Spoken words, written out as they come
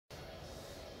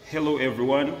Hello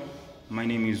everyone, my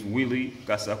name is Willie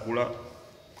Kasakula.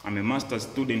 I'm a master's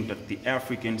student at the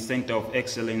African Center of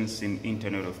Excellence in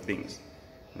Internet of Things.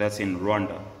 That's in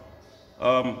Rwanda.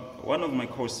 One of my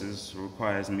courses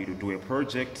requires me to do a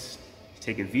project,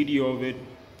 take a video of it,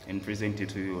 and present it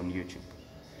to you on YouTube.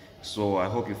 So I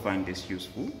hope you find this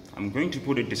useful. I'm going to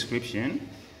put a description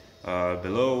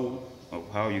below of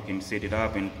how you can set it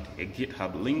up and a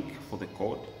GitHub link for the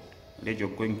code. That you're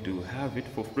going to have it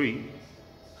for free.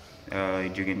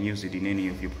 You can use it in any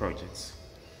of your projects.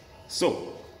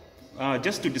 So,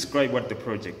 just to describe what the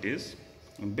project is,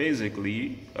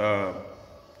 basically,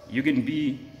 you can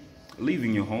be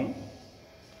leaving your home,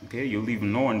 okay? You leave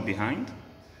no one behind,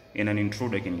 and an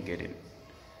intruder can get in.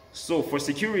 So, for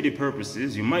security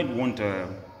purposes, you might want a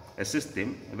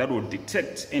system that will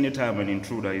detect anytime an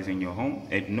intruder is in your home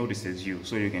and notices you,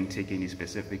 so you can take any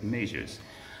specific measures.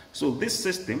 So, this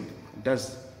system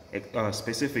does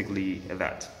specifically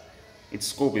that. Its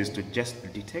scope is to just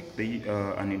detect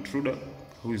an intruder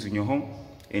who is in your home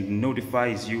and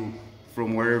notifies you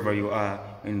from wherever you are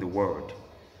in the world.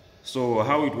 So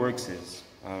how it works is,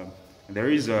 there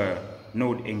is a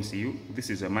NodeMCU. This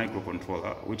is a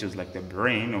microcontroller, which is like the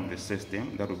brain of the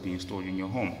system that will be installed in your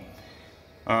home.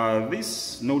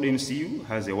 This NodeMCU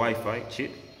has a Wi-Fi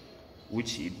chip,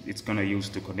 which it's going to use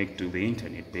to connect to the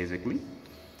internet, basically.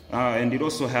 And it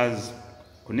also has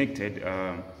connected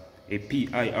a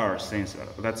PIR sensor,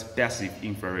 that's passive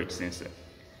infrared sensor.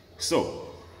 So,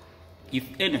 if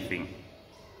anything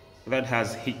that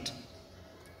has heat,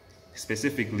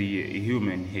 specifically a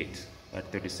human heat at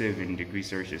 37 degrees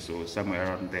Celsius or somewhere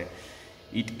around there,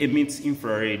 it emits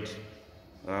infrared.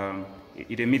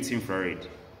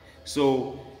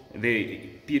 So the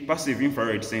passive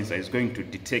infrared sensor is going to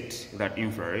detect that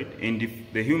infrared, and if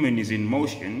the human is in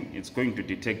motion, it's going to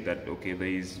detect that, okay, there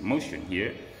is motion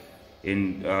here,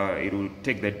 and it will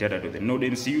take that data to the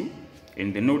NodeMCU,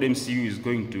 and the NodeMCU is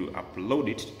going to upload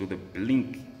it to the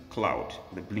Blynk cloud,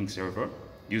 the Blynk server,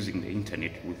 using the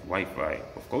internet with Wi-Fi,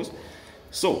 of course.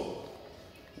 So,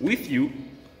 with you,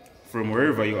 from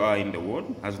wherever you are in the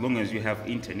world, as long as you have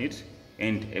internet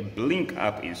and a Blynk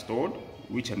app installed,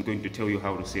 which I'm going to tell you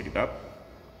how to set it up,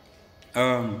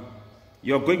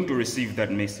 you're going to receive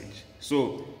that message.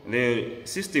 So, the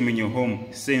system in your home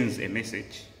sends a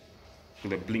message to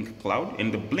the Blynk cloud,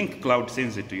 and the Blynk cloud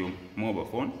sends it to your mobile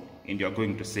phone, and you're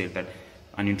going to say that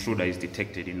an intruder is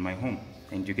detected in my home,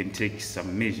 and you can take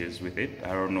some measures with it. I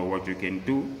don't know what you can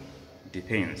do,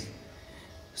 depends.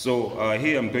 So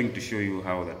here I'm going to show you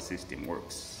how that system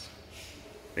works.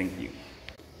 Thank you.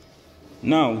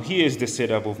 Now here's the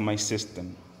setup of my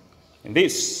system.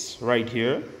 This right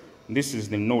here, this is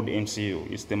the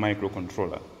NodeMCU, it's the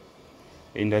microcontroller,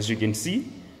 and as you can see,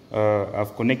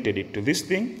 I've connected it to this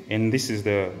thing, and this is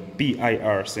the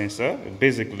PIR sensor.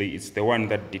 Basically, it's the one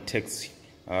that detects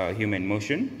human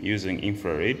motion using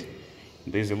infrared.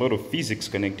 There's a lot of physics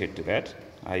connected to that.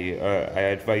 I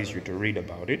advise you to read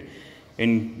about it.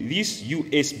 And this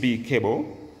USB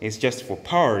cable is just for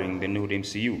powering the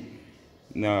NodeMCU.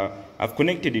 Now, I've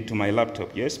connected it to my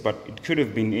laptop, yes, but it could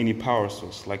have been any power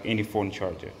source, like any phone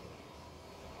charger.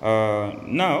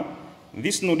 Now,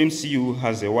 this NodeMCU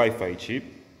has a Wi-Fi chip,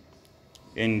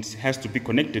 and has to be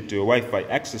connected to a Wi-Fi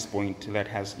access point that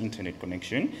has internet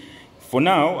connection. For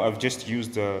now, I've just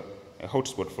used a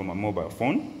hotspot from a mobile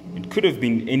phone. It could have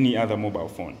been any other mobile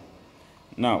phone.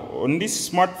 Now, on this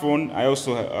smartphone, I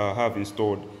also have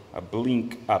installed a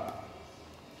Blynk app.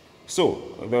 So,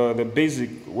 the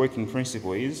basic working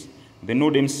principle is the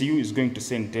NodeMCU is going to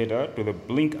send data to the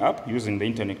Blynk app using the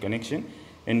internet connection,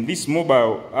 and this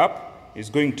mobile app is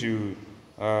going to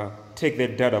take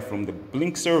that data from the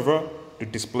Blynk server to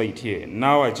display it here.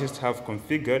 Now I just have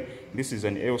configured, this is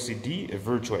an LCD, a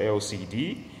virtual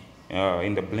LCD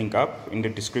in the Blynk app. In the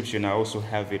description I also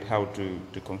have it how to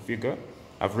configure.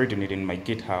 I've written it in my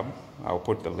GitHub. I'll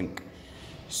put the link.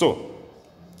 So,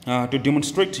 to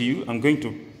demonstrate to you, I'm going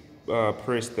to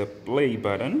press the play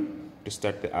button to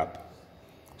start the app.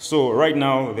 So right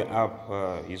now the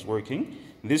app is working.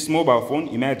 This mobile phone,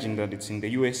 imagine that it's in the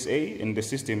USA and the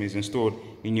system is installed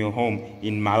in your home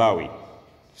in Malawi.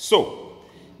 So,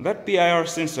 that PIR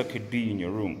sensor could be in your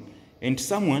room, and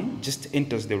someone just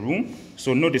enters the room.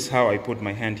 So notice how I put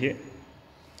my hand here,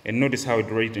 and notice how it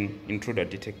written intruder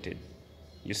detected.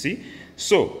 You see?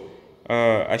 So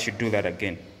I should do that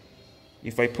again.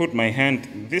 If I put my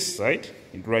hand this side,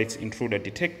 it writes intruder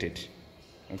detected.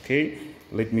 Okay,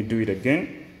 let me do it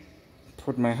again.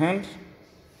 Put my hand,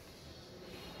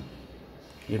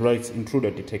 it writes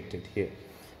intruder detected here.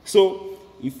 So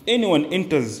if anyone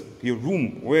enters your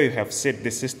room where you have set the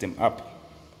system up,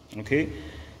 okay,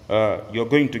 you're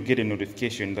going to get a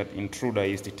notification that intruder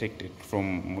is detected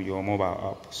from your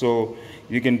mobile app. So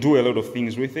you can do a lot of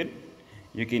things with it.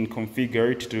 You can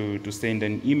configure it to send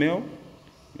an email,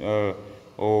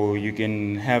 or you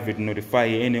can have it notify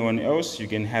anyone else. You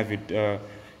can have it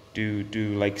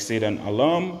to like set an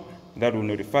alarm that will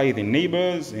notify the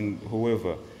neighbors and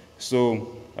whoever. So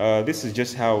this is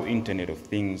just how Internet of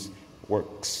Things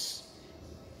works.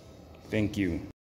 Thank you.